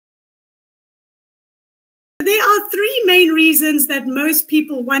reasons that most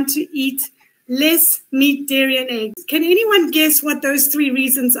people want to eat less meat, dairy, and eggs. Can anyone guess what those 3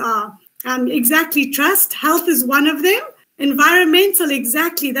 reasons are? Exactly, trust. Health is one of them. Environmental,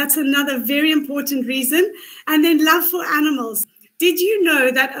 exactly. That's another very important reason. And then love for animals. Did you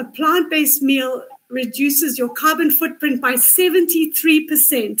know that a plant-based meal reduces your carbon footprint by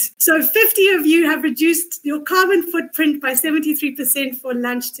 73%? So 50 of you have reduced your carbon footprint by 73% for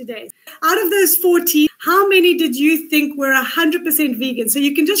lunch today. Out of those 40, how many did you think were 100% vegan? So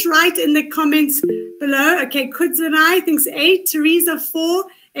you can just write in the comments below. Okay, Kudzanai thinks 8, Teresa 4,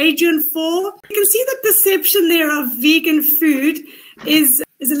 Adrian 4. You can see the perception there of vegan food is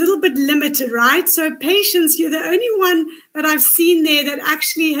a little bit limited, right? So patience, you're the only one that I've seen there that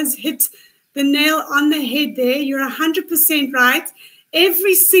actually has hit the nail on the head there. You're 100% right.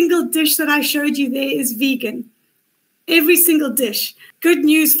 Every single dish that I showed you there is vegan. Every single dish. Good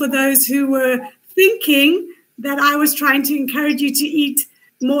news for those who were thinking that I was trying to encourage you to eat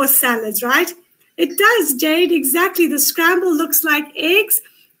more salads, right? It does, Jade, exactly. The scramble looks like eggs.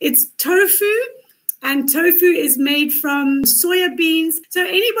 It's tofu, and tofu is made from soya beans. So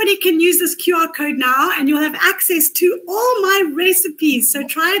anybody can use this QR code now, and you'll have access to all my recipes. So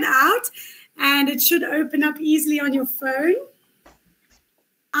try it out, and it should open up easily on your phone.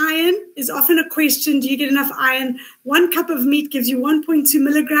 Iron is often a question. Do you get enough iron? 1 cup of meat gives you 1.2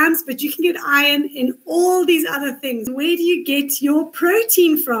 milligrams, but you can get iron in all these other things. Where do you get your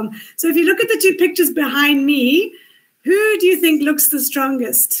protein from? So if you look at the 2 pictures behind me, who do you think looks the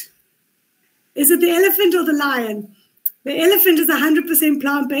strongest? Is it the elephant or the lion? The elephant is 100%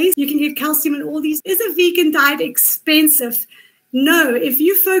 plant-based. You can get calcium in all these. Is a vegan diet expensive? No. If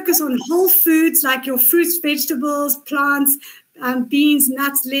you focus on whole foods like your fruits, vegetables, plants, beans,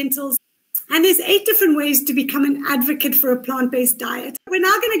 nuts, lentils, and there's 8 different ways to become an advocate for a plant-based diet. We're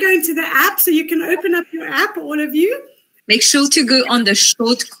now going to go into the app, so you can open up your app, all of you. Make sure to go on the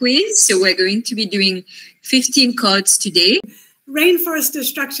short quiz. So we're going to be doing 15 cards today. Rainforest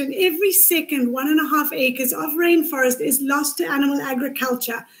destruction. Every second, 1.5 acres of rainforest is lost to animal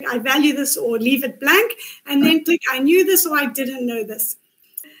agriculture. I value this or leave it blank, and then click I knew this or I didn't know this.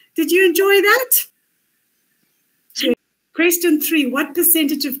 Did you enjoy that? Question 3. What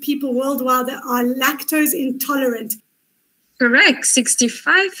percentage of people worldwide are lactose intolerant? Correct,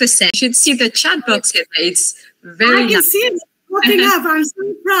 65%. You should see the chat box here. It's very I can see it popping up. I'm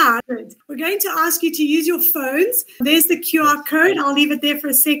so proud. We're going to ask you to use your phones. There's the QR code. I'll leave it there for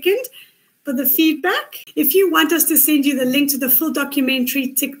a second for the feedback. If you want us to send you the link to the full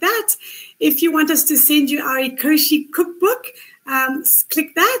documentary, tick that. If you want us to send you our Ecoshe cookbook,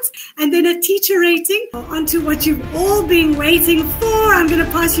 click that. And then a teacher rating onto what you've all been waiting for. I'm going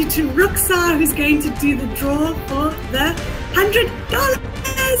to pass you to Ruxa, who's going to do the draw for the $100.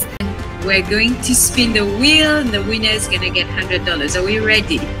 We're going to spin the wheel, and the winner is going to get $100. Are we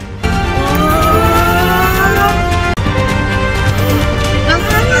ready?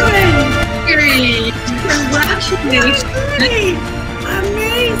 Congratulations!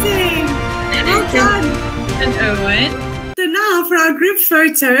 Amazing! Well done. And Owen. So now for our group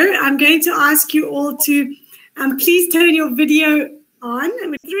photo, I'm going to ask you all to please turn your video on.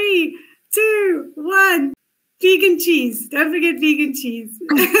 3, 2, 1. Vegan cheese. Don't forget vegan cheese.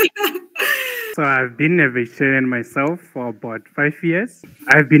 So I've been a vegetarian myself for about 5 years.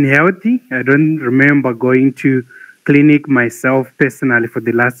 I've been healthy. I don't remember going to clinic myself personally for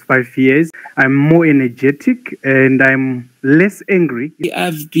the last 5 years. I'm more energetic and I'm less angry.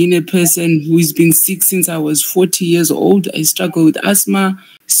 I've been a person who's been sick since I was 40 years old. I struggle with asthma.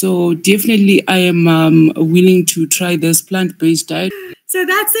 So definitely I am willing to try this plant-based diet. So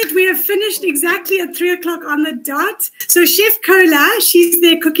that's it. We have finished exactly at 3 o'clock on the dot. So Chef Cola, she's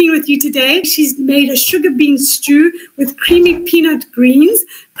there cooking with you today. She's made a sugar bean stew with creamy peanut greens,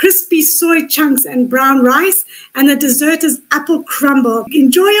 crispy soy chunks and brown rice. And the dessert is apple crumble.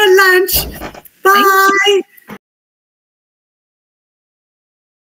 Enjoy your lunch.